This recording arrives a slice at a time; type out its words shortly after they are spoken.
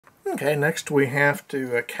Okay, next we have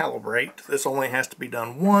to calibrate. This only has to be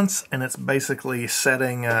done once, and it's basically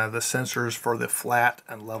setting the sensors for the flat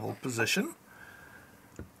and level position.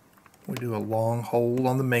 We do a long hold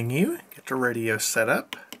on the menu, get to radio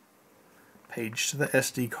setup, page to the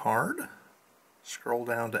SD card, scroll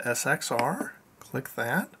down to S6R, click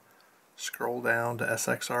that, scroll down to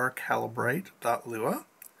S6R calibrate.lua,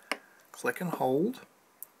 click and hold,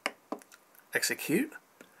 execute.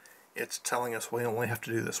 It's telling us we only have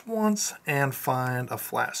to do this once and find a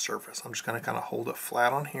flat surface. I'm just going to kind of hold it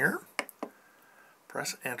flat on here.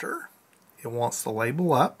 Press enter. It wants the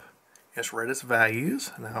label up. It's read its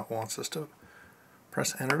values. Now it wants us to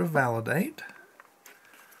press enter to validate.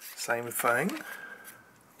 Same thing.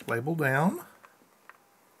 Label down.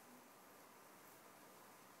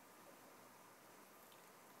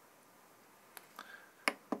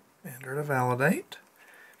 Enter to validate.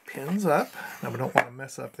 Pins up. Now we don't want to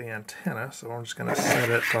mess up the antenna, so I'm just going to set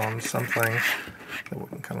it on something that we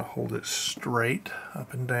can kind of hold it straight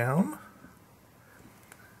up and down.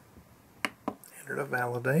 Enter to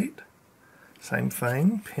validate. Same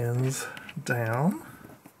thing, pins down.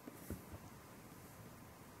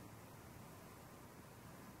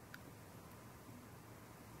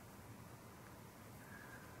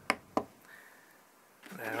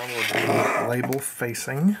 Now we'll do label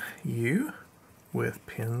facing you, with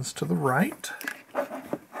pins to the right.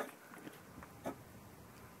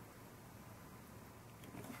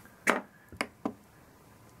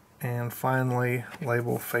 And finally,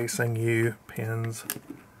 label facing you, pins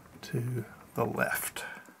to the left.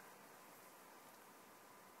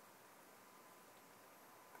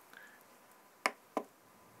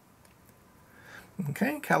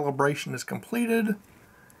 Okay, calibration is completed.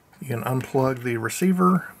 You can unplug the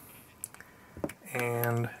receiver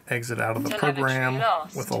and exit out of the program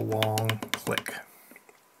with a long click.